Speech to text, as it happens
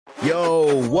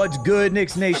Yo, what's good,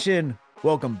 Knicks Nation?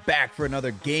 Welcome back for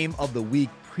another Game of the Week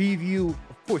preview.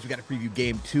 Of course, we got to preview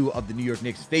Game 2 of the New York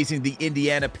Knicks facing the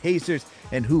Indiana Pacers.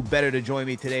 And who better to join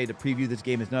me today to preview this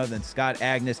game is none other than Scott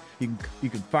Agnes. You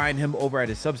can find him over at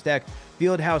his Substack,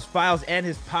 Fieldhouse Files, and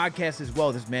his podcast as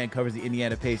well. This man covers the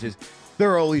Indiana Pacers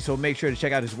thoroughly, so make sure to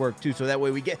check out his work too, so that way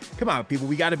come on people,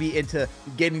 we got to be into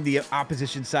getting the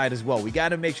opposition side as well. We got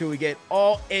to make sure we get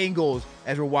all angles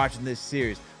as we're watching this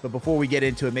series. But before we get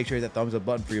into it, make sure to hit that thumbs up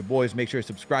button for your boys. Make sure to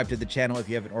subscribe to the channel if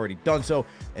you haven't already done so,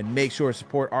 and make sure to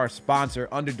support our sponsor,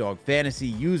 Underdog Fantasy.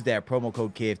 Use that promo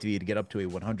code KFTV to get up to a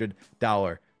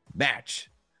 $100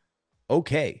 match.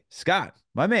 Okay, Scott,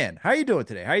 my man, how are you doing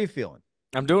today? How are you feeling?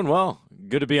 I'm doing well.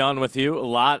 Good to be on with you. A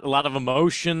lot of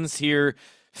emotions here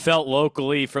felt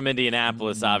locally from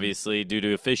Indianapolis, obviously, due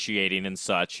to officiating and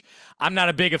such. I'm not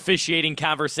a big officiating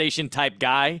conversation type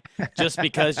guy, just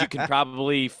because you can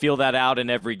probably feel that out in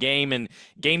every game, and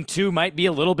game 2 might be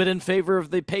a little bit in favor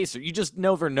of the Pacers. You just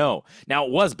never know. Now,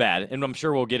 it was bad, and I'm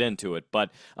sure we'll get into it,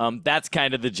 but that's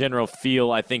kind of the general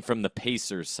feel, I think, from the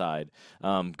Pacers side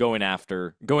going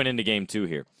into game 2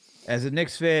 here. As a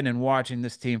Knicks fan and watching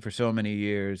this team for so many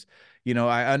years,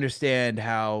 I understand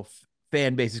how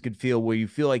fan bases could feel, where you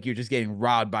feel like you're just getting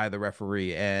robbed by the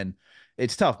referee. And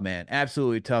it's tough, man.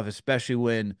 Absolutely tough, especially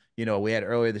when, we had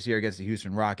earlier this year against the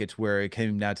Houston Rockets where it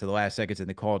came down to the last seconds and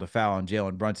they called a foul on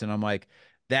Jalen Brunson. I'm like,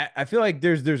 that I feel like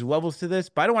there's levels to this,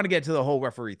 but I don't want to get to the whole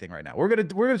referee thing right now. We're gonna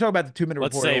talk about the 2-minute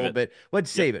report a little bit. Let's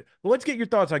save it. But let's get your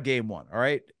thoughts on game 1. All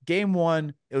right. Game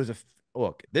 1, it was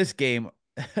this game.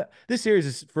 This series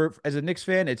is, as a Knicks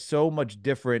fan, it's so much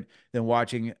different than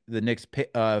watching the Knicks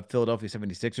Philadelphia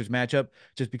 76ers matchup,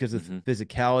 just because of the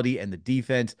physicality and the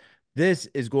defense. This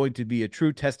is going to be a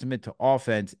true testament to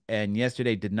offense, and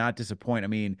yesterday did not disappoint. I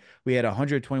mean, we had a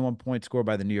 121-point score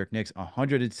by the New York Knicks,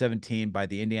 117 by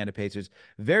the Indiana Pacers.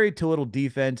 Very too little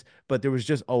defense, but there was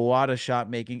just a lot of shot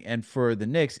making, and for the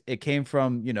Knicks, it came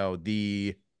from,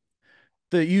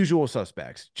 the usual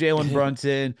suspects: Jalen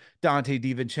Brunson, Dante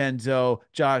DiVincenzo,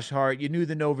 Josh Hart. You knew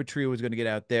the Nova Trio was going to get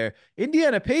out there.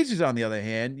 Indiana Pacers, on the other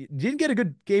hand, you didn't get a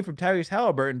good game from Tyrese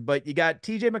Halliburton, but you got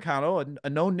TJ McConnell, a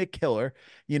known Nick killer.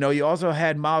 You also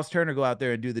had Miles Turner go out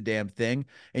there and do the damn thing.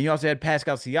 And you also had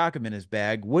Pascal Siakam in his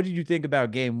bag. What did you think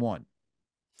about game 1?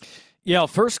 Yeah, I'll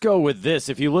first go with this.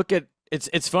 If you look at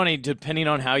it's funny, depending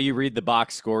on how you read the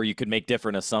box score, you could make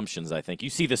different assumptions, I think. You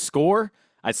see the score,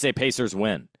 I'd say Pacers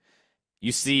win.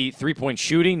 You see three-point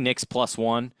shooting, Knicks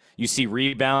 +1. You see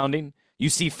rebounding. You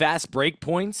see fast break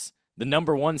points, the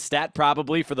number 1 stat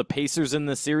probably for the Pacers in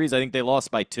this series. I think they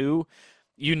lost by 2.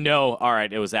 All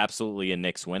right, it was absolutely a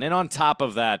Knicks win. And on top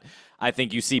of that, I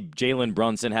think you see Jalen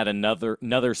Brunson had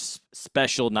another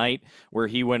special night where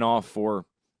he went off for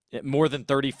more than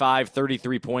 35,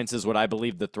 33 points is what I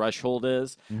believe the threshold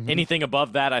is. Anything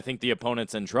above that, I think the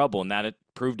opponent's in trouble, and that it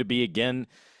proved to be, again,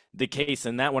 the case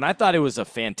in that one. I thought it was a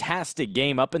fantastic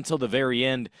game up until the very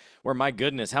end, where, my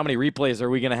goodness, how many replays are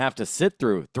we going to have to sit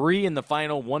through? 3 in the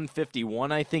final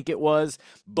 151, I think it was.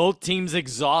 Both teams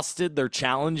exhausted their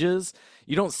challenges.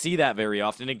 You don't see that very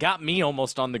often. It got me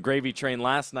almost on the gravy train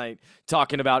last night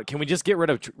talking about, can we just get rid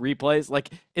of replays? Like,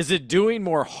 is it doing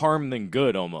more harm than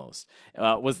good almost?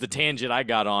 Was the tangent I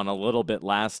got on a little bit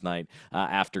last night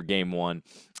after game 1.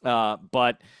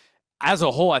 But as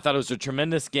a whole, I thought it was a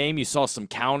tremendous game. You saw some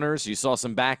counters, you saw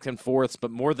some back and forths,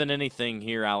 but more than anything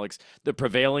here, Alex, the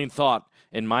prevailing thought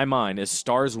in my mind is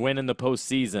stars win in the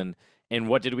postseason. And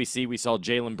what did we see? We saw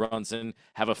Jalen Brunson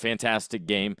have a fantastic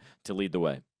game to lead the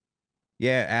way.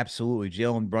 Yeah, absolutely.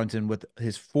 Jalen Brunson with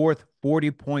his 4th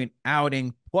 40-point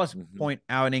outing, plus point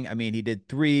outing. I mean, he did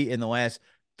 3 in the last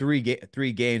three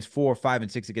games, 4, 5,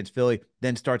 and 6 against Philly.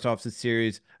 Then starts off the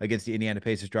series against the Indiana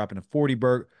Pacers, dropping a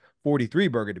 43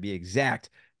 burger to be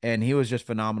exact. And he was just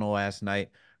phenomenal last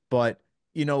night. But,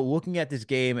 looking at this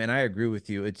game, and I agree with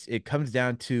you, it comes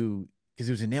down to, because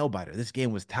it was a nail biter. This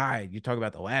game was tied. You talk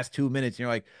about the last 2 minutes, and you're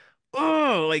like,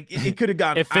 oh, like it could have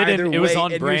gone either way. It was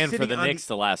on brand for the Knicks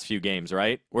the last few games,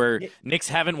 right? Where Knicks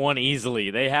haven't won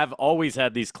easily. They have always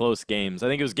had these close games. I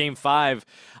think it was game 5.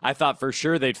 I thought for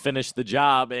sure they'd finish the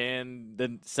job, and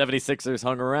the 76ers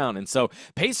hung around. And so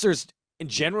Pacers,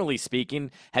 generally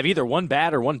speaking, have either one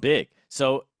bad or one big.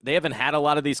 So they haven't had a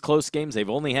lot of these close games. They've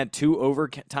only had 2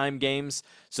 overtime games.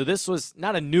 So this was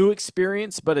not a new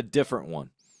experience, but a different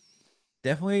one.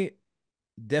 Definitely,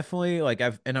 like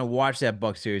I watched that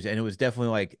Bucks series, and it was definitely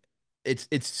like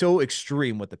it's so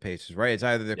extreme with the Pacers, right? It's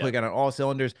either they're clicking on all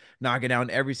cylinders, knocking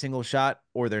down every single shot,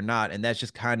 or they're not. And that's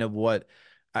just kind of what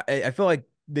I feel like.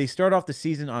 They start off the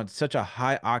season on such a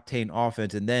high octane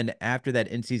offense, and then after that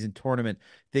in-season tournament,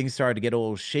 things started to get a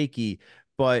little shaky.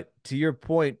 But to your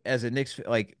point, as a Knicks,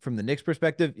 like from the Knicks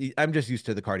perspective, I'm just used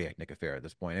to the cardiac Nick affair at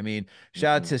this point. I mean,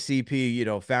 shout out Hmm. to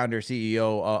CP, founder,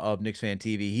 CEO of Knicks Fan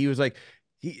TV. He was like,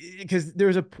 because there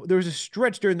was a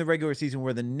stretch during the regular season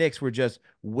where the Knicks were just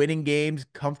winning games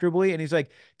comfortably, and he's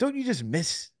like, don't you just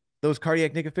miss those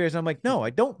cardiac Nick affairs? And I'm like, no,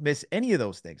 I don't miss any of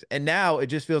those things. And now it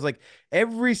just feels like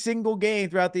every single game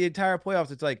throughout the entire playoffs,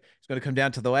 it's like it's going to come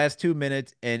down to the last 2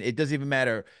 minutes, and it doesn't even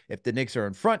matter if the Knicks are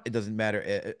in front, it doesn't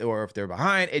matter, or if they're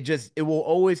behind. It will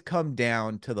always come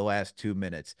down to the last 2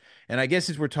 minutes. And I guess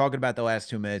since we're talking about the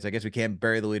last 2 minutes, I guess we can't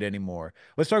bury the lead anymore.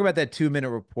 Let's talk about that 2 minute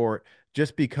report,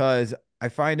 just because I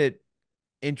find it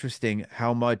interesting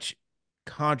how much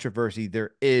controversy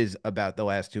there is about the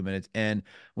last 2 minutes. And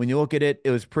when you look at it, it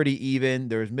was pretty even.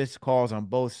 There was missed calls on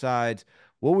both sides.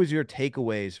 What was your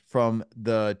takeaways from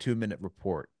the 2 minute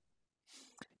report?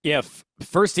 Yeah,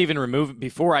 first, even remove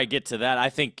before I get to that, I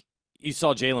think you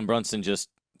saw Jalen Brunson just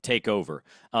take over.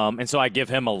 And so I give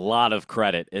him a lot of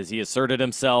credit as he asserted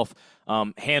himself,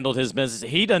 handled his business.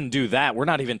 He doesn't do that. We're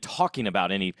not even talking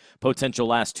about any potential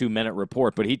last 2 minute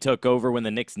report, but he took over when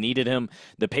the Knicks needed him.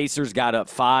 The Pacers got up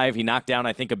 5. He knocked down,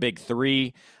 I think, a big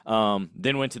 3.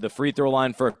 Then went to the free throw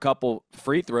line for a couple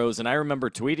free throws. And I remember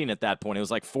tweeting at that point, it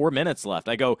was like 4 minutes left.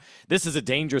 I go, this is a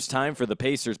dangerous time for the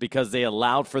Pacers because they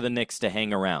allowed for the Knicks to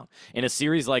hang around. In a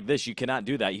series like this, you cannot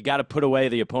do that. You got to put away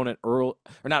the opponent early,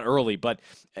 or not early, but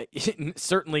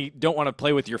certainly don't want to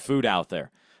play with your food out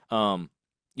there.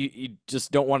 You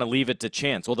just don't want to leave it to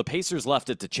chance. Well, the Pacers left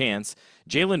it to chance.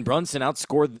 Jalen Brunson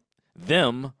outscored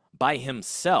them by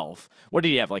himself. What did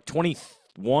he have? Like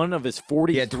 21 of his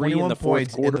He had 43 in 21 the fourth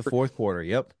points in quarter, the fourth quarter.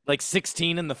 Yep. like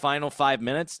 16 in the final 5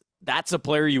 minutes. That's a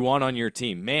player you want on your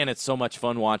team. Man, it's so much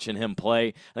fun watching him play.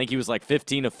 I think he was like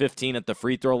 15 of 15 at the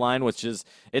free throw line, which is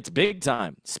it's big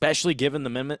time, especially given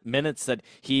the minutes that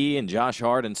he and Josh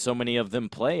Hart and so many of them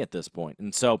play at this point.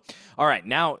 And so, all right,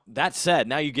 now that said,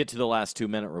 now you get to the last 2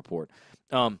 minute report.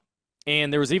 And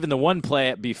there was even the one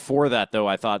play before that, though,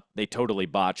 I thought they totally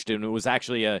botched. And it was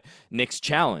actually a Knicks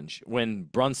challenge when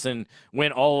Brunson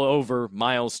went all over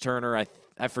Miles Turner.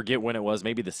 I forget when it was,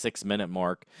 maybe the 6 minute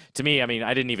mark. To me, I mean,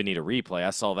 I didn't even need a replay.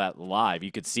 I saw that live.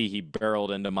 You could see he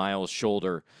barreled into Miles'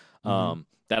 shoulder. Mm-hmm.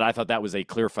 That I thought that was a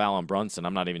clear foul on Brunson.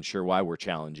 I'm not even sure why we're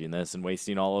challenging this and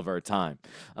wasting all of our time.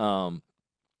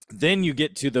 Then you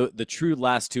get to the true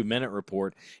last 2 minute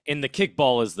report, and the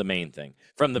kickball is the main thing.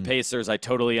 From the Pacers, I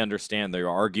totally understand their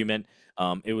argument.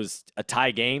 It was a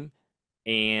tie game,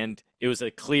 and it was a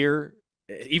clear,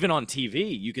 even on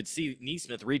TV, you could see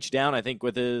Neesmith reach down, I think,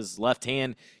 with his left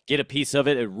hand, get a piece of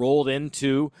it. It rolled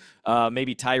into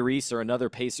maybe Tyrese or another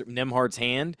Pacer, Nemhard's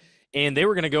hand, and they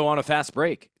were going to go on a fast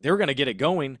break. They were going to get it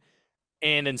going.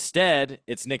 And instead,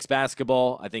 it's Knicks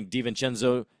basketball. I think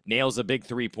DiVincenzo nails a big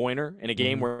 3-pointer in a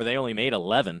game Mm-hmm. where they only made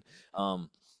 11.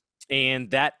 And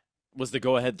that was the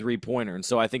go-ahead 3-pointer. And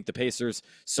so I think the Pacers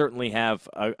certainly have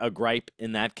a gripe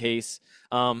in that case.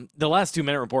 The last 2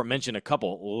 minute report mentioned a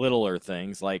couple littler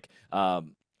things like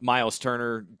Miles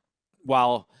Turner,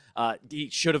 while he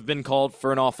should have been called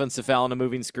for an offensive foul on a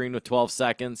moving screen with 12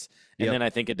 seconds. And Yep. then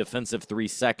I think a defensive 3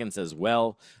 seconds as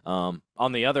well.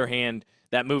 On the other hand,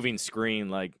 that moving screen,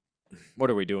 like, what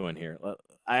are we doing here?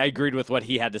 I agreed with what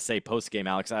he had to say post game,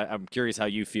 Alex. I'm curious how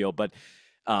you feel, but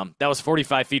that was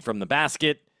 45 feet from the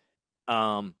basket.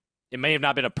 It may have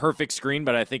not been a perfect screen,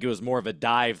 but I think it was more of a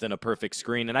dive than a perfect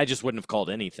screen. And I just wouldn't have called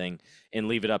anything and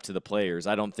leave it up to the players.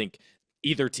 I don't think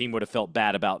either team would have felt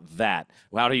bad about that.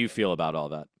 How do you feel about all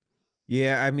that?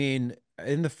 Yeah, I mean,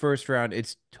 in the first round,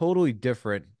 it's totally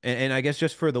different. And I guess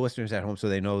just for the listeners at home, so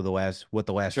they know the last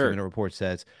two Sure. minute report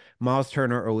says. Miles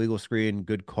Turner, illegal screen,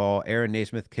 good call. Aaron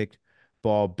Naismith kicked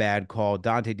ball, bad call.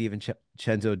 Dante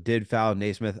DiVincenzo did foul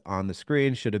Naismith on the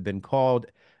screen, should have been called.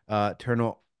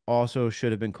 Turner also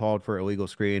should have been called for illegal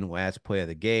screen, last play of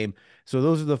the game. So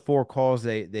those are the four calls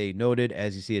they noted.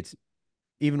 As you see, it's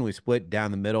evenly split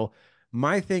down the middle.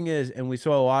 My thing is, and we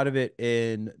saw a lot of it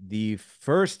in the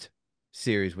first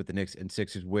series with the Knicks and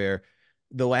Sixers, where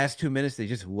the last 2 minutes they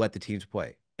just let the teams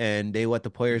play and they let the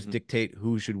players Mm-hmm. dictate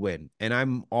who should win. And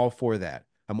I'm all for that.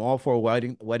 I'm all for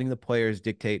letting the players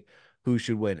dictate who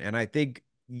should win. And I think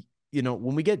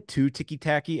when we get too ticky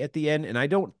tacky at the end, and I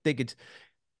don't think it's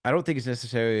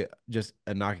necessarily just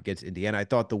a knock against Indiana. I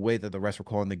thought the way that the refs were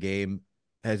calling the game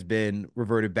has been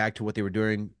reverted back to what they were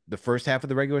doing the first half of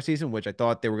the regular season, which I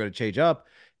thought they were going to change up.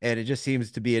 And it just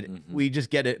seems to be Mm-hmm. we just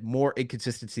get it more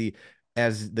inconsistency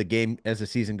as the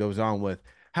season goes on with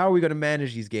how are we going to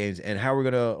manage these games and how we're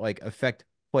going to like affect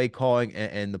play calling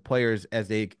and the players as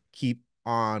they keep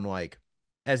on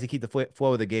as they keep the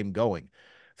flow of the game going.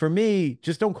 For me,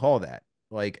 just don't call that.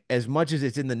 like as much as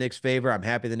it's in the Knicks' favor, I'm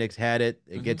happy the Knicks had it.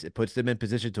 Hmm. It puts them in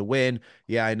position to win.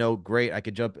 Yeah, I know, great. I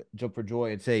could jump for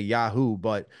joy and say Yahoo,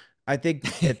 but I think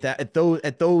at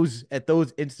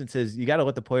those instances, you got to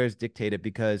let the players dictate it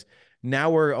because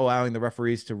now we're allowing the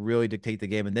referees to really dictate the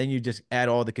game, and then you just add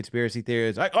all the conspiracy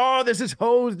theories like, oh, this is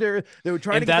hosed. They were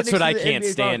trying And to get the that's what Knicks to I the can't NBA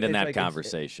finals. stand in It's that like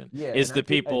conversation yeah, is and the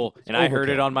people, it's and I heard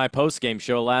it overkill. on my post-game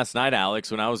show last night,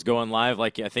 Alex, when I was going live,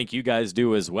 like I think you guys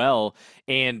do as well.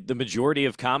 And the majority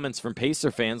of comments from Pacer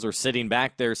fans were sitting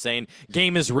back there saying,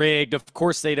 game is rigged. Of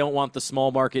course they don't want the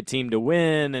small market team to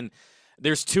win. And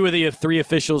there's two of the three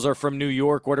officials are from New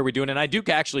York. What are we doing? And I do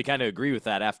actually kind of agree with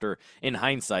that after, in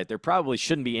hindsight. There probably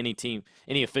shouldn't be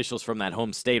any officials from that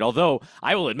home state. Although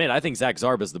I will admit, I think Zach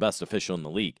Zarba is the best official in the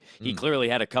league. He Mm. clearly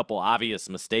had a couple obvious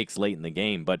mistakes late in the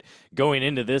game. But going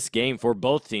into this game for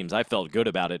both teams, I felt good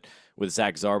about it with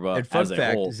Zach Zarba And fun as a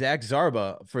fact, whole. Zach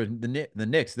Zarba for the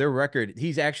Knicks, their record,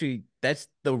 that's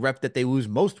the rep that they lose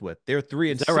most with. They're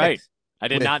three Is and that right? six I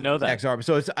did with not know Zach that. Zarba.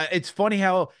 So it's funny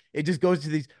how it just goes to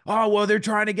these. Oh well, they're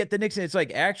trying to get the Knicks, and it's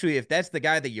like actually, if that's the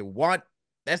guy that you want,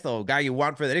 that's the guy you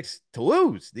want for the Knicks to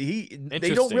lose. They don't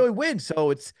Interesting. really win.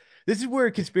 So this is where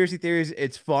conspiracy theories.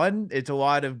 It's fun. It's a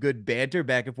lot of good banter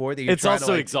back and forth. That you're It's trying to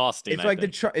also like. exhausting, It's I like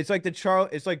think.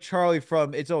 it's like Charlie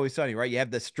from It's Always Sunny, right? You have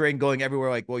the string going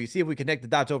everywhere. Like, well, you see if we connect the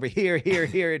dots over here, here,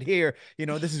 here, and here.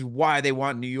 This is why they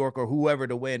want New York or whoever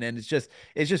to win, and it's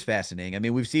just fascinating. I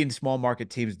mean, we've seen small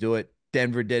market teams do it.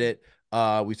 Denver did it.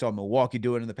 We saw Milwaukee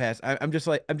do it in the past. I'm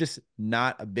just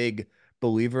not a big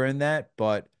believer in that.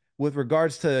 But with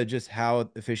regards to just how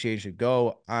officiating should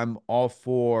go, I'm all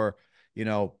for you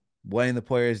know letting the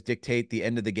players dictate the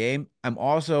end of the game. I'm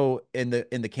also in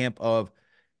the camp of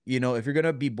if you're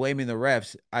gonna be blaming the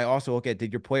refs, I also look at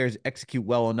did your players execute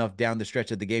well enough down the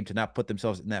stretch of the game to not put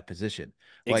themselves in that position?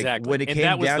 Like Exactly. when it And came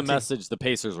that was the down to message the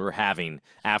Pacers were having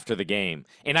after the game.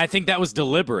 And I think that was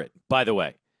deliberate, by the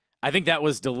way. I think that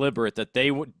was deliberate that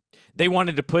they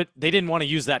wanted to they didn't want to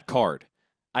use that card,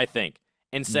 I think,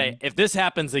 and say Mhm. if this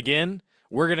happens again,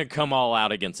 we're going to come all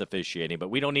out against officiating, but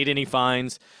we don't need any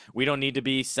fines. We don't need to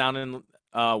be sounding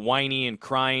whiny and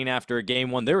crying after a game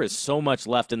one. There is so much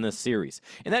left in this series.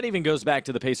 And that even goes back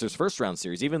to the Pacers first round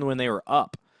series, even when they were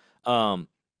up. Um,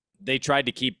 they tried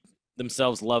to keep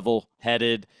themselves level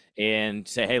headed and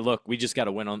say, hey, look, we just got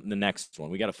to win on the next one.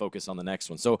 We got to focus on the next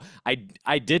one. So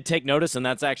I did take notice, and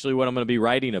that's actually what I'm going to be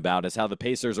writing about is how the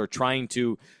Pacers are trying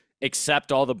to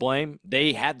accept all the blame.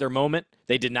 They had their moment.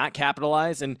 They did not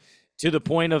capitalize. And to the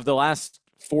point of the last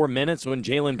 4 minutes when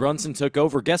Jalen Brunson took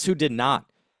over, guess who did not?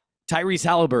 Tyrese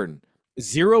Halliburton.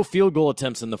 0 field goal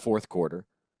attempts in the fourth quarter.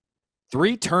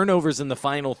 3 turnovers in the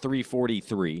final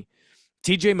 3:43.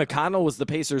 TJ McConnell was the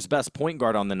Pacers' best point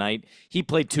guard on the night. He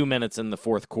played 2 minutes in the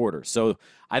fourth quarter. So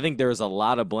I think there's a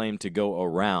lot of blame to go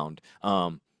around.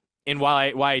 And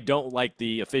why I don't like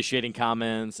the officiating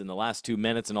comments in the last 2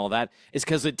 minutes and all that is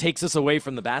because it takes us away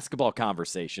from the basketball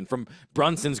conversation, from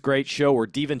Brunson's great show or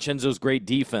DiVincenzo's great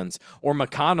defense or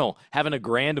McConnell having a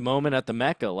grand moment at the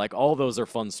Mecca. Like all those are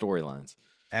fun storylines.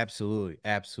 Absolutely.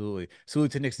 Absolutely.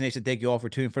 Salute to Knicks Nation. Thank you all for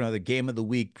tuning in for another game of the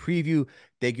week preview.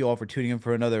 Thank you all for tuning in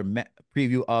for another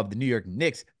preview of the New York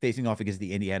Knicks facing off against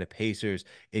the Indiana Pacers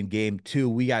in game two.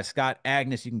 We got Scott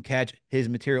Agnes. You can catch his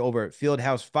material over at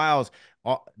Fieldhouse Files.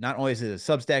 Not only is it a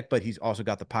Substack, but he's also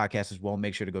got the podcast as well.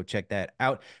 Make sure to go check that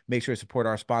out. Make sure to support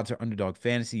our sponsor, Underdog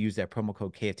Fantasy. Use that promo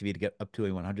code KFTV to get up to a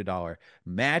 $100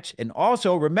 match. And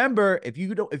also remember, if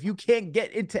you can't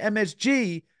get into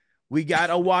MSG, we got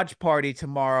a watch party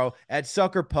tomorrow at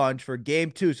Sucker Punch for game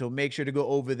two. So make sure to go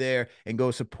over there and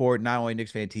go support not only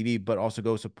Knicks Fan TV, but also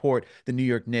go support the New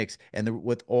York Knicks and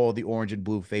with all the orange and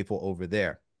blue faithful over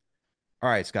there. All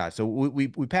right, Scott. So we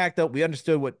packed up. We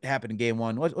understood what happened in game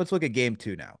one. Let's look at game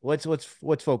two now. Let's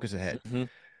focus ahead. Mm-hmm.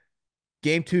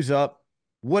 Game two's up.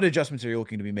 What adjustments are you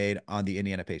looking to be made on the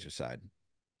Indiana Pacers side?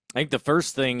 I think the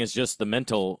first thing is just the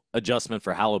mental adjustment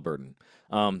for Halliburton.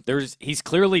 He's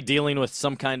clearly dealing with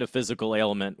some kind of physical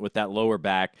ailment with that lower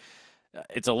back.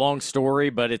 It's a long story,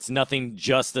 but it's nothing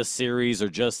just this series or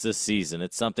just this season.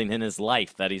 It's something in his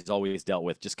life that he's always dealt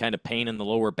with, just kind of pain in the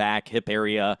lower back, hip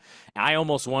area. I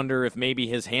almost wonder if maybe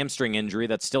his hamstring injury,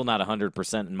 that's still not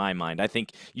 100% in my mind. I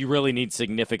think you really need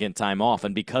significant time off.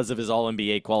 And because of his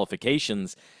All-NBA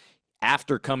qualifications,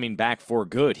 after coming back for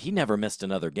good, he never missed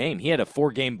another game. He had a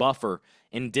 4-game buffer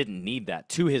and didn't need that,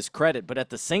 to his credit. But at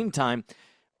the same time,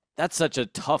 that's such a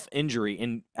tough injury.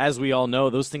 And as we all know,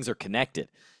 those things are connected.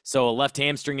 So a left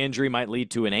hamstring injury might lead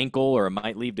to an ankle or it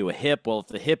might lead to a hip. Well, if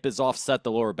the hip is offset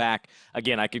the lower back,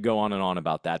 again, I could go on and on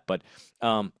about that. But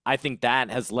I think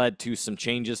that has led to some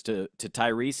changes to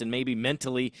Tyrese, and maybe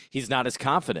mentally he's not as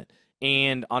confident.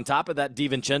 And on top of that,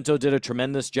 DiVincenzo did a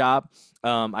tremendous job.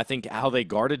 I think how they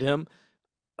guarded him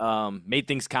made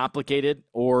things complicated,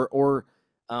 or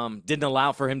didn't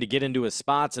allow for him to get into his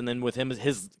spots. And then with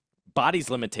his body's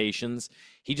limitations,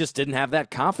 he just didn't have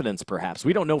that confidence. Perhaps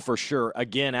we don't know for sure.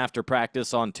 Again, after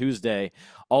practice on Tuesday,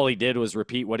 all he did was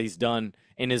repeat what he's done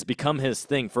and has become his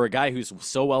thing for a guy who's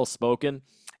so well spoken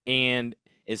and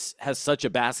has such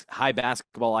a high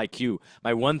basketball IQ.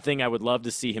 My one thing I would love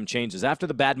to see him change is after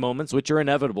the bad moments, which are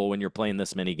inevitable when you're playing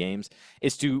this many games,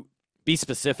 is to be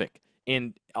specific.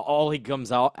 And all he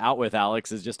comes out with,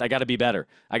 Alex, is just, I got to be better.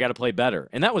 I got to play better.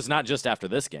 And that was not just after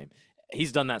this game.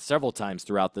 He's done that several times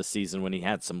throughout this season when he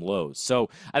had some lows. So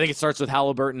I think it starts with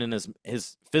Halliburton and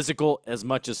his physical as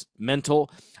much as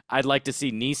mental. I'd like to see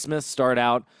Nesmith start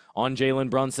out on Jalen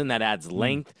Brunson. That adds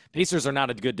length. Pacers are not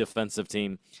a good defensive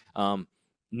team.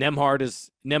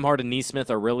 Nembhard and Nesmith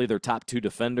are really their top two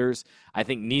defenders. I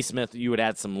think Nesmith, you would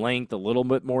add some length, a little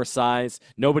bit more size.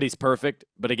 Nobody's perfect,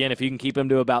 but again, if you can keep him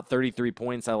to about 33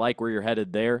 points, I like where you're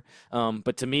headed there.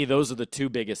 But to me, those are the two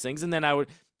biggest things. And then I would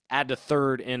add a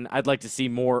third, and I'd like to see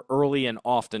more early and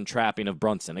often trapping of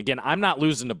Brunson. Again, I'm not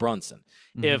losing to Brunson.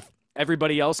 If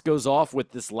everybody else goes off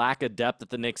with this lack of depth that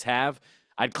the Knicks have,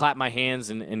 I'd clap my hands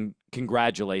and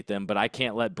congratulate them, but I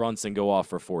can't let Brunson go off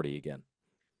for 40 again.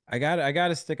 I got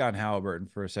to stick on Halliburton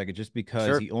for a second, just because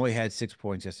Sure. he only had 6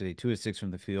 points yesterday, 2 of 6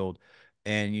 from the field,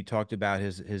 and you talked about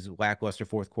his lackluster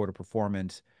fourth quarter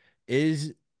performance.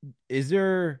 Is is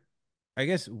there, I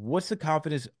guess, what's the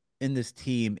confidence in this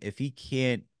team if he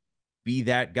can't be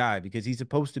that guy, because he's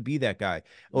supposed to be that guy.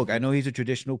 Look, I Mm-hmm. know he's a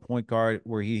traditional point guard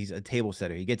where he's a table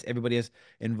setter. He gets everybody else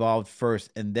involved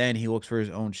first, and then he looks for his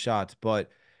own shots. But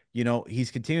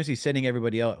he's continuously setting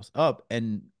everybody else up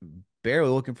and barely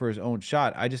looking for his own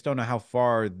shot. I just don't know how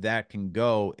far that can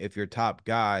go if your top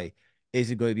guy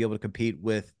isn't going to be able to compete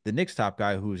with the Knicks' top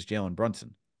guy, who is Jalen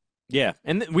Brunson. Yeah,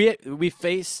 and we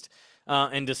faced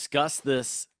and discussed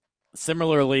this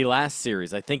similarly last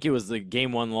series. I think it was the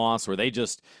game one loss where they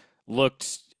just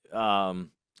looked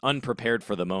unprepared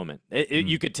for the moment. Mm.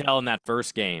 You could tell in that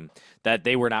first game that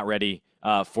they were not ready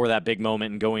for that big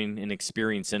moment and going and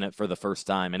experiencing it for the first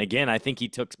time. And again, I think he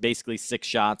took basically 6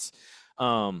 shots.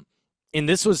 And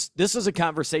this was a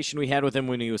conversation we had with him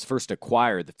when he was first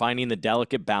acquired, finding the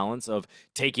delicate balance of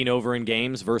taking over in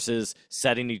games versus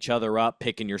setting each other up,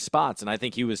 picking your spots. And I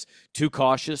think he was too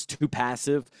cautious, too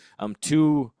passive,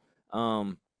 too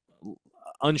um,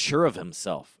 unsure of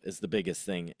himself is the biggest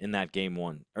thing in that game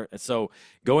one. So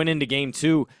going into game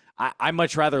two, I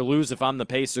much rather lose if I'm the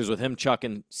Pacers with him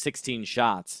chucking 16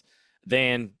 shots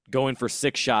than going for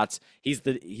 6 shots.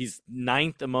 He's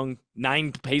ninth among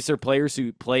 9 Pacer players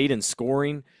who played in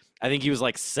scoring. I think he was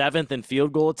like 7th in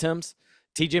field goal attempts.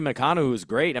 TJ McConnell was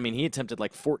great. I mean, he attempted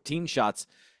like 14 shots.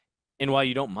 And while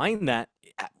you don't mind that,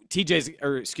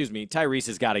 Tyrese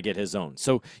has got to get his own.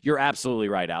 So you're absolutely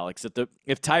right, Alex.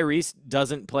 If Tyrese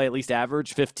doesn't play at least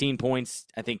average 15 points,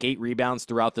 I think 8 rebounds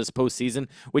throughout this postseason,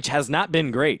 which has not been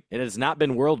great. It has not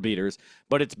been world beaters,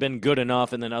 but it's been good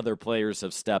enough. And then other players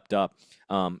have stepped up.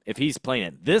 If he's playing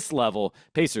at this level,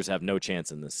 Pacers have no chance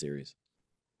in this series.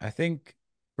 I think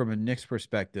from a Knicks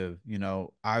perspective,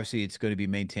 obviously it's going to be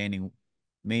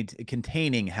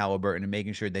containing Halliburton and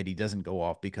making sure that he doesn't go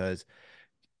off, because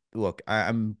look,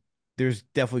 I'm there's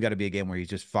definitely got to be a game where he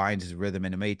just finds his rhythm,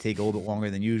 and it may take a little bit longer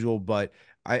than usual, but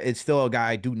it's still a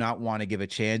guy I do not want to give a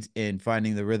chance in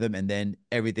finding the rhythm, and then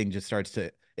everything just starts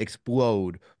to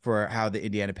explode for how the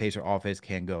Indiana Pacer offense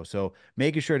can go. So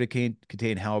making sure to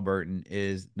contain Halliburton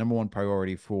is number one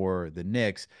priority for the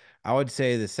Knicks. I would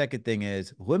say the second thing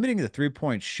is limiting the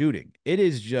 3-point shooting. It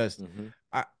is just Mm-hmm.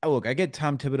 look, I get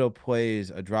Tom Thibodeau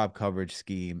plays a drop coverage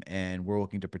scheme, and we're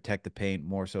looking to protect the paint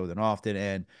more so than often.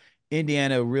 And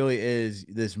Indiana really is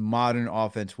this modern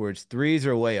offense where it's threes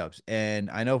or layups.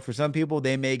 And I know for some people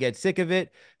they may get sick of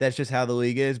it. That's just how the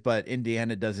league is. But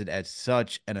Indiana does it at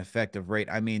such an effective rate.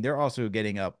 I mean, they're also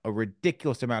getting up a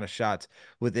ridiculous amount of shots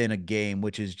within a game,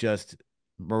 which is just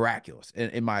miraculous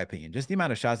in my opinion. Just the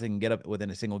amount of shots they can get up within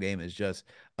a single game is just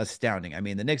astounding. I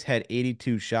mean, the Knicks had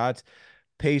 82 shots.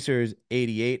 Pacers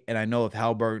 88. And I know if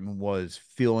Halliburton was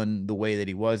feeling the way that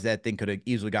he was, that thing could have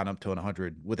easily gotten up to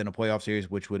 100 within a playoff series,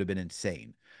 which would have been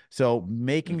insane. So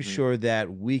making Mm-hmm. sure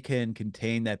that we can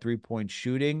contain that 3-point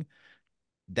shooting,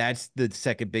 that's the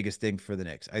second biggest thing for the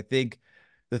Knicks. I think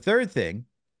the third thing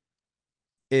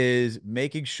is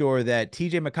making sure that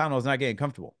TJ McConnell is not getting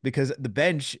comfortable, because the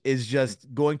bench is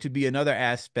just going to be another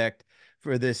aspect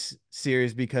for this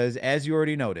series, because as you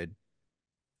already noted,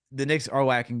 the Knicks are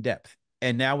lacking depth.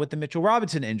 And now with the Mitchell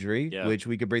Robinson injury, Yeah. which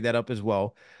we could bring that up as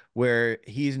well, where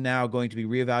he's now going to be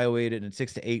reevaluated in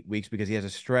 6 to 8 weeks because he has a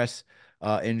stress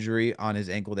injury on his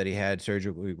ankle that he had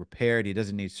surgically repaired. He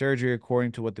doesn't need surgery,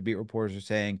 according to what the beat reporters are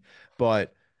saying.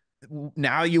 But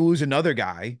now you lose another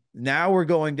guy. Now we're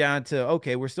going down to,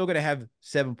 okay, we're still going to have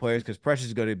 7 players because Precious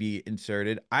is going to be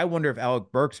inserted. I wonder if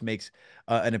Alec Burks makes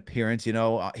an appearance.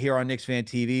 Here on Knicks Fan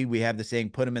TV, we have the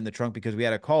saying, put him in the trunk, because we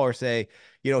had a caller say,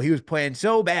 he was playing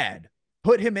so bad.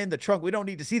 Put him in the trunk. We don't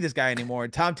need to see this guy anymore.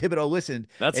 And Tom Thibodeau listened.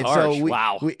 That's And so harsh.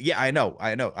 Wow. yeah, I All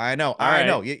right.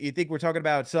 know. You think we're talking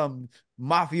about some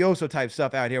mafioso type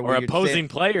stuff out here Or where you're just saying, opposing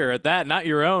player at that, not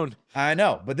your own. I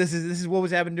know, but this is what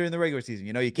was happening during the regular season.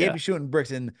 You can't Yeah. be shooting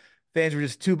bricks, and fans were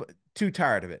just too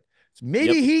tired of it. So Yep.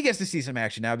 maybe he gets to see some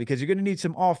action now because you're going to need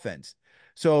some offense.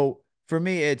 So for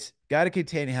me, it's got to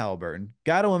contain Halliburton,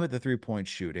 got to limit the 3-point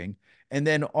shooting, and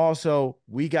then also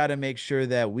we got to make sure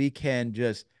that we can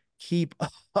just keep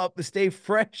up, stay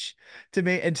fresh to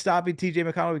me, and stopping TJ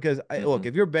McConnell, because look,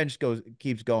 if your bench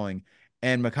keeps going.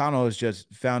 And McConnell has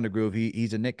just found a groove.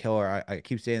 He's a Nick killer. I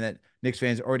keep saying that. Knicks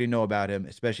fans already know about him,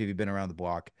 especially if you've been around the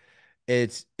block.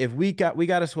 It's if we got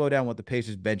to slow down what the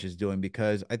Pacers bench is doing,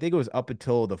 because I think it was up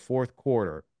until the fourth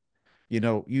quarter, you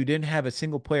didn't have a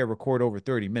single player record over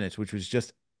 30 minutes, which was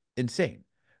just insane.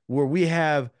 Where we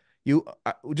have you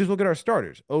just look at our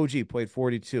starters. OG played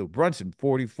 42, Brunson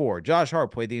 44, Josh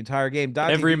Hart played the entire game,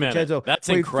 Dante Every minute. DiVincenzo That's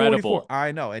played 44. incredible.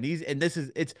 I know, and this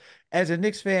is it's as a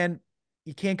Knicks fan,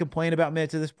 you can't complain about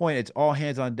minutes at this point. It's all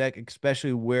hands on deck,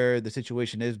 especially where the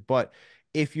situation is. But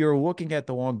if you're looking at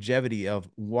the longevity of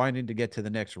wanting to get to the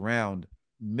next round,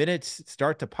 minutes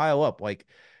start to pile up. Like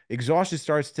exhaustion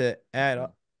starts to add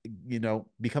up,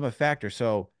 become a factor.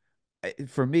 So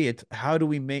for me, it's how do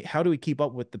we keep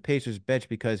up with the Pacers bench,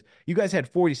 because you guys had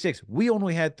 46, we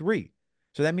only had 3,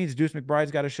 so that means Deuce McBride's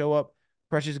got to show up,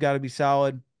 Precious got to be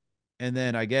solid, and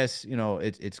then I guess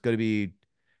it's going to be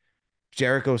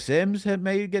Jericho Sims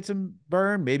may get some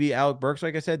burn, maybe Alec Burks,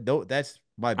 like I said. Though that's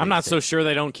my I'm biggest not so take. sure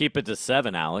they don't keep it to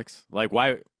 7, Alex. Like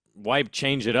why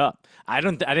change it up? I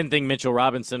didn't think Mitchell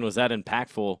Robinson was that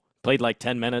impactful. Played like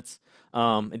 10 minutes.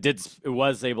 It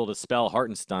was able to spell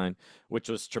Hartenstein, which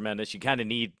was tremendous. You kind of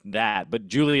need that. But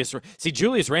Julius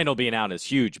Randle being out is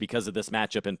huge because of this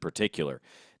matchup in particular.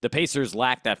 The Pacers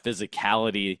lack that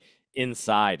physicality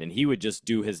inside, and he would just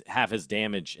have his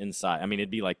damage inside. I mean, it'd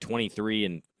be like 23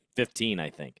 and 15, I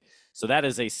think. So that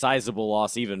is a sizable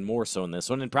loss, even more so in this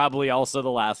one, and probably also the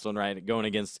last one, right, going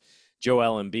against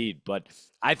Joel Embiid. But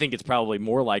I think it's probably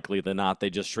more likely than not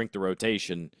they just shrink the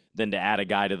rotation than to add a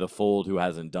guy to the fold who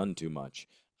hasn't done too much.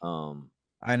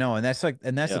 I know, and that's the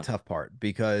Yeah. tough part,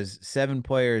 because 7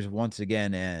 players once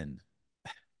again, and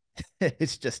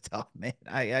it's just tough, man.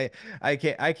 I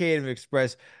can't even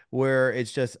express where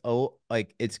it's just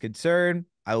like it's concerned.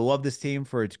 I love this team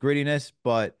for its grittiness,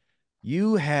 but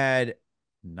you had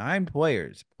 9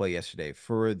 players play yesterday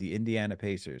for the Indiana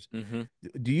Pacers. Mm-hmm.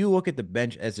 Do you look at the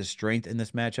bench as a strength in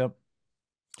this matchup?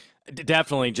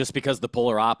 Definitely, just because the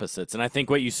polar opposites. And I think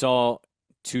what you saw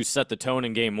to set the tone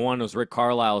in game one was Rick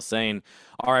Carlisle saying,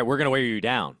 all right, we're going to wear you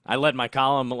down. I led my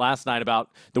column last night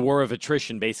about the war of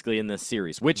attrition basically in this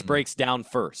series. Which breaks down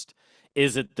first?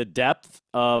 Is it the depth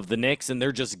of the Knicks and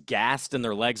they're just gassed and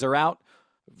their legs are out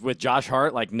with Josh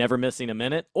Hart like never missing a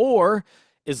minute? Or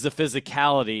is the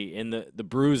physicality and the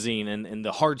bruising and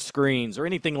the hard screens or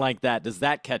anything like that, does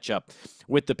that catch up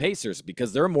with the Pacers?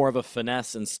 Because they're more of a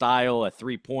finesse and style, a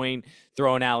 3-point,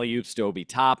 throwing alley-oops to Obi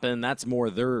Toppin. That's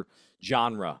more their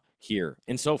genre here.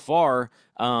 And so far,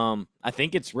 I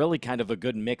think it's really kind of a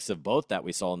good mix of both that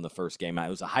we saw in the first game. It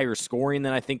was a higher scoring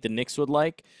than I think the Knicks would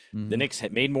like. The Knicks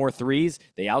had made more threes.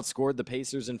 They outscored the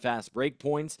Pacers in fast break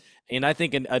points. And I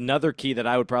think another key that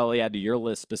I would probably add to your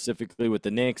list specifically with the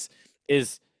Knicks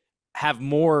is have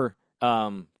more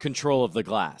control of the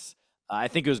glass. I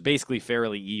think it was basically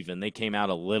fairly even. They came out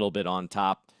a little bit on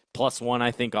top. +1,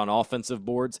 I think, on offensive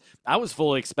boards. I was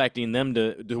fully expecting them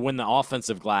to win the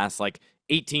offensive glass like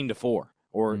 18-4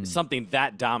 or something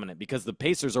that dominant, because the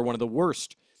Pacers are one of the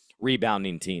worst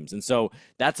rebounding teams. And so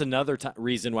that's another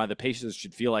reason why the Pacers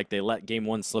should feel like they let game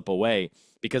one slip away,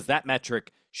 because that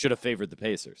metric should have favored the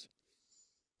Pacers.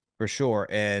 For sure.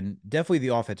 And definitely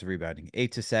the offensive rebounding,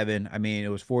 8 to 7. I mean, it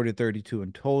was 4 to 32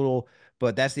 in total,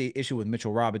 but that's the issue with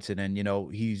Mitchell Robinson. And,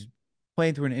 he's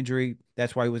playing through an injury.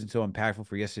 That's why he wasn't so impactful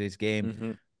for yesterday's game.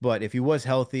 Mm-hmm. But if he was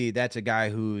healthy, that's a guy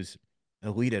who's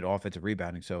elite at offensive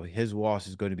rebounding. So his loss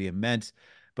is going to be immense.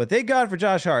 But thank God for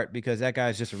Josh Hart, because that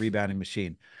guy's just a rebounding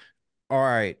machine. All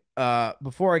right.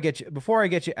 Before I get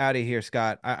you out of here,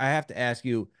 Scott, I have to ask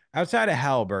you, outside of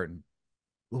Halliburton,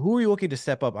 who are you looking to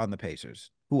step up on the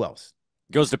Pacers? Who else?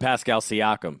 Goes to Pascal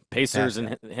Siakam. Pacers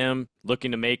Pascal. and him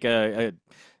looking to make a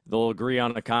They'll agree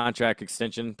on a contract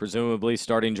extension, presumably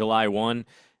starting July 1.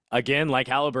 Again, like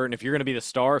Halliburton, if you're going to be the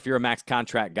star, if you're a max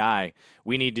contract guy,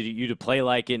 we need you to play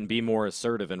like it and be more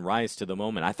assertive and rise to the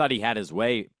moment. I thought he had his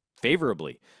way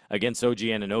favorably against OG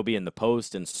Anunoby in the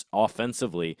post and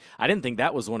offensively. I didn't think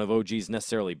that was one of OG's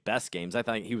necessarily best games. I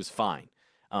thought he was fine.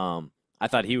 I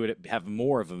thought he would have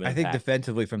more of an I think impact.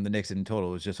 defensively from the Knicks in total,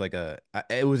 it was just like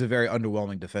it was a very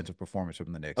underwhelming defensive performance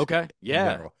from the Knicks. Okay, In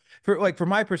yeah. general. From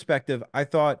my perspective, I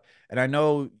thought, and I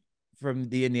know from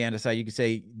the Indiana side, you could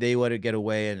say they let it get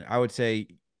away, and I would say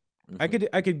I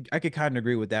could kind of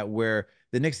agree with that, where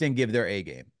the Knicks didn't give their A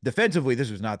game. Defensively,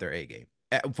 this was not their A game.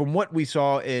 From what we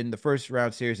saw in the first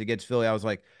round series against Philly, I was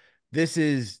like, this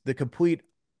is the complete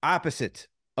opposite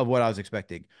of what I was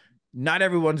expecting. Not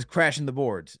everyone's crashing the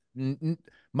boards.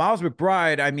 Miles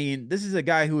McBride, I mean, this is a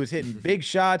guy who is hitting big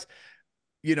shots,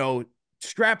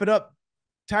 strap it up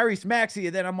Tyrese Maxey.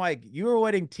 And then I'm like, you were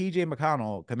letting TJ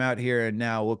McConnell come out here and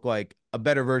now look like a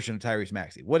better version of Tyrese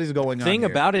Maxey. What is going on Thing here?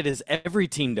 about it is every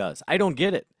team does. I don't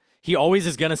get it. He always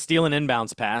is going to steal an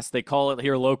inbounds pass. They call it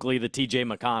here locally the TJ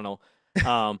McConnell.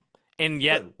 And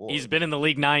yet he's been in the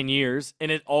league 9 years,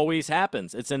 and it always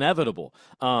happens. It's inevitable.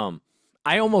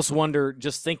 I almost wonder,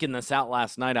 just thinking this out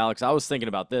last night, Alex, I was thinking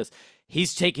about this.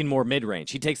 He's taking more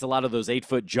mid-range. He takes a lot of those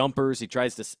 8-foot jumpers. He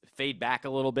tries to fade back a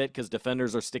little bit because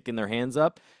defenders are sticking their hands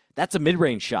up. That's a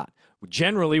mid-range shot.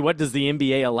 Generally, what does the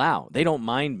NBA allow? They don't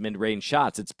mind mid-range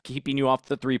shots. It's keeping you off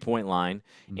the three-point line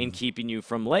and keeping you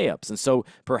from layups. And so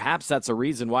perhaps that's a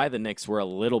reason why the Knicks were a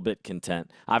little bit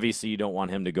content. Obviously, you don't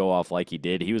want him to go off like he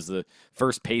did. He was the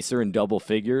first pacer in double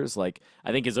figures. Like,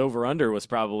 I think his over-under was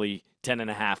probably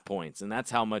 10.5 points, and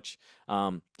that's how much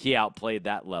he outplayed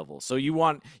that level. So you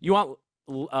want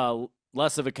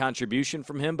less of a contribution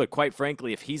from him, but quite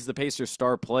frankly, if he's the Pacers'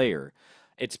 star player,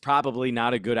 it's probably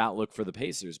not a good outlook for the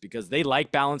Pacers because they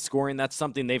like balanced scoring. That's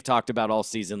something they've talked about all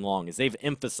season long, is they've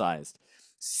emphasized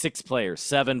 6 players,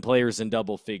 7 players in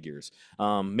double figures.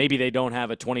 Maybe they don't have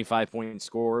a 25-point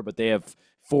scorer, but they have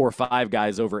 4 or 5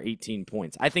 guys over 18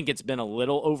 points. I think it's been a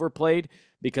little overplayed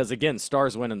because, again,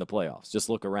 stars win in the playoffs. Just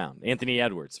look around. Anthony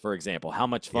Edwards, for example. How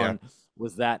much fun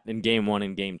was that in game 1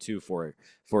 and game 2, for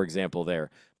example, there?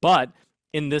 But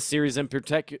in this series in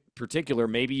particular,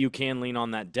 maybe you can lean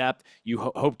on that depth. You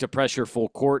hope to pressure full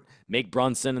court, make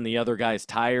Brunson and the other guys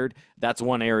tired. That's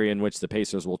one area in which the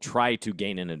Pacers will try to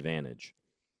gain an advantage.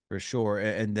 For sure.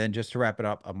 And then just to wrap it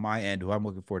up on my end, who I'm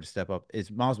looking forward to step up is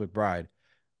Miles McBride.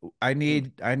 I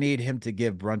need him to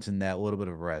give Brunson that little bit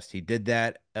of rest. He did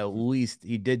that, at least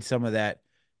he did some of that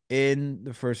in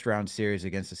the first round series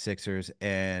against the Sixers,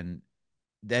 and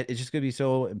that it's just going to be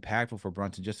so impactful for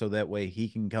Brunson, just so that way he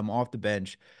can come off the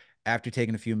bench after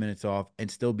taking a few minutes off and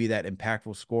still be that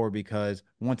impactful scorer. Because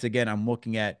once again, I'm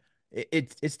looking at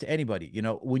it's to anybody,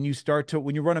 when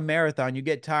you run a marathon, you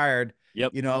get tired,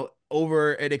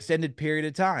 over an extended period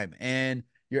of time, and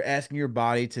you're asking your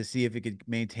body to see if it could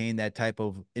maintain that type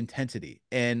of intensity.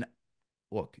 And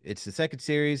look, it's the second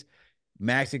series.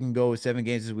 Max, it can go with 7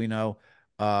 games, as we know.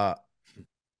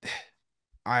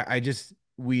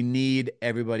 We need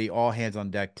everybody, all hands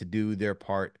on deck, to do their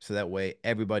part so that way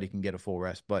everybody can get a full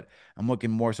rest. But I'm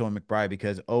looking more so on McBride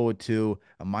because 0-2,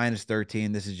 a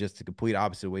 -13. This is just the complete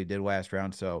opposite of what he did last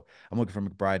round. So I'm looking for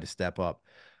McBride to step up.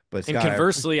 But Scott,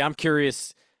 conversely, I'm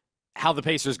curious how the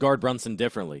Pacers guard Brunson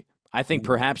differently. I think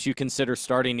perhaps you consider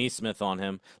starting Nesmith on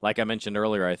him, like I mentioned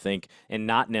earlier, I think, and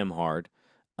not Nembhard.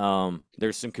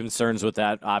 There's some concerns with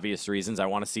that, obvious reasons. I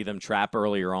want to see them trap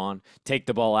earlier on, take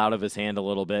the ball out of his hand a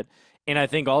little bit. And I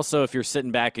think also if you're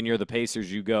sitting back and you're the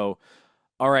Pacers, you go,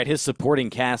 all right, his supporting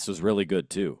cast was really good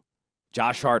too.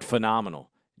 Josh Hart, phenomenal.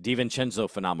 DiVincenzo,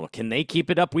 phenomenal. Can they keep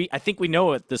it up? I think we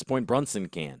know at this point Brunson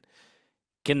can.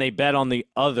 Can they bet on the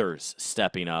others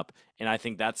stepping up? And I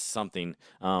think that's something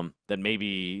that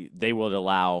maybe they would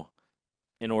allow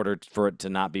in order for it to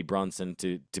not be Brunson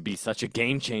to be such a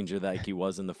game changer like he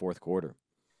was in the fourth quarter.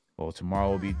 Well, tomorrow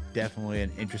will be definitely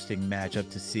an interesting matchup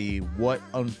to see what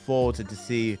unfolds and to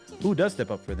see who does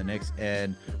step up for the Knicks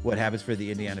and what happens for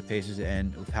the Indiana Pacers.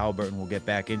 And with Halliburton, we'll get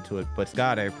back into it. But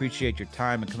Scott, I appreciate your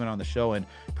time and coming on the show and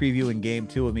previewing game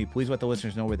 2 with me. Please let the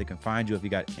listeners know where they can find you. If you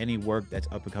got any work that's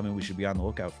up and coming, we should be on the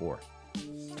lookout for.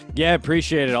 Yeah,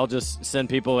 appreciate it. I'll just send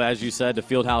people, as you said, to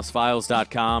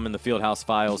fieldhousefiles.com and the Fieldhouse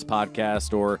Files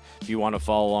podcast, or if you want to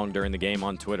follow along during the game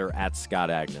on Twitter at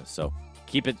Scott Agnes. So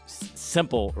keep it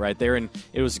simple right there. And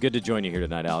it was good to join you here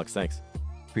tonight, Alex. Thanks.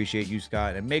 Appreciate you,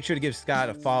 Scott. And make sure to give Scott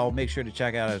a follow. Make sure to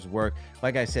check out his work.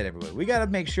 Like I said, everybody, we got to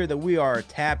make sure that we are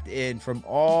tapped in from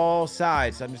all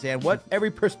sides to understand what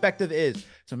every perspective is.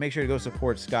 So make sure to go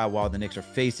support Scott while the Knicks are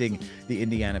facing the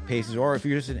Indiana Pacers. Or if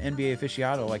you're just an NBA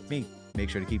aficionado like me, make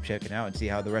sure to keep checking out and see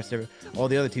how the rest of all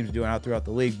the other teams are doing out throughout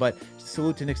the league. But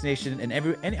salute to Knicks Nation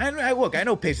and look, I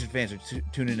know Pacers fans are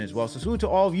tuning in as well. So salute to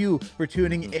all of you for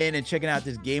tuning in and checking out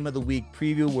this Game of the Week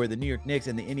preview where the New York Knicks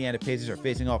and the Indiana Pacers are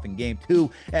facing off in Game 2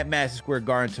 at Madison Square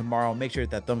Garden tomorrow. Make sure to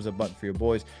hit that thumbs up button for your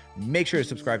boys. Make sure to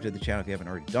subscribe to the channel if you haven't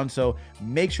already done so.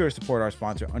 Make sure to support our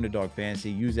sponsor, Underdog Fantasy.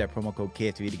 Use that promo code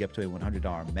KFTV to get up to a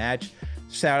 $100 match.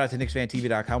 Shout out to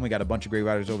KnicksFanTV.com. We got a bunch of great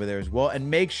writers over there as well. And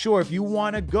make sure if you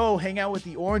want to go hang out with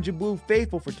the Orange and Blue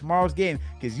faithful for tomorrow's game,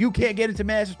 because you can't get into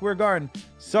Madison Square Garden,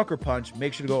 Sucker Punch,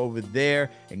 make sure to go over there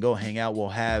and go hang out. We'll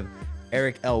have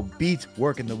Eric L. Beats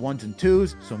working the 1s and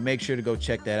 2s, so make sure to go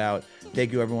check that out.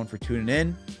 Thank you, everyone, for tuning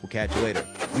in. We'll catch you later.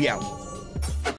 We out.